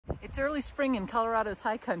It's early spring in Colorado's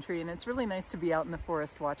high country, and it's really nice to be out in the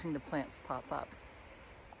forest watching the plants pop up.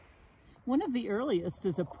 One of the earliest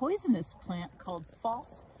is a poisonous plant called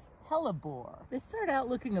false Hellebore. They start out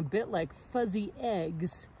looking a bit like fuzzy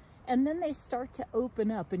eggs, and then they start to open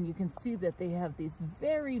up, and you can see that they have these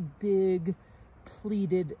very big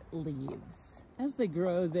pleated leaves. As they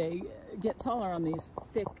grow, they get taller on these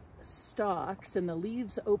thick stalks, and the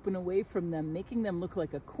leaves open away from them, making them look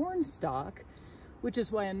like a corn stalk, which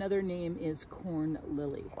is why another name is corn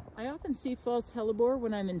lily. I often see false Hellebore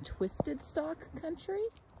when I'm in twisted stalk country.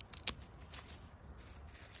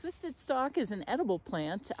 Twisted stalk is an edible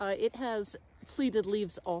plant. It has pleated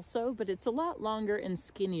leaves also, but it's a lot longer and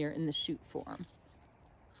skinnier in the shoot form.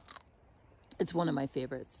 It's one of my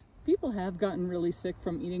favorites. People have gotten really sick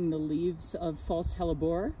from eating the leaves of false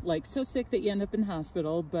Hellebore, like so sick that you end up in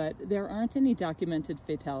hospital, but there aren't any documented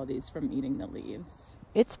fatalities from eating the leaves.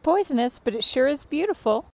 It's poisonous, but it sure is beautiful.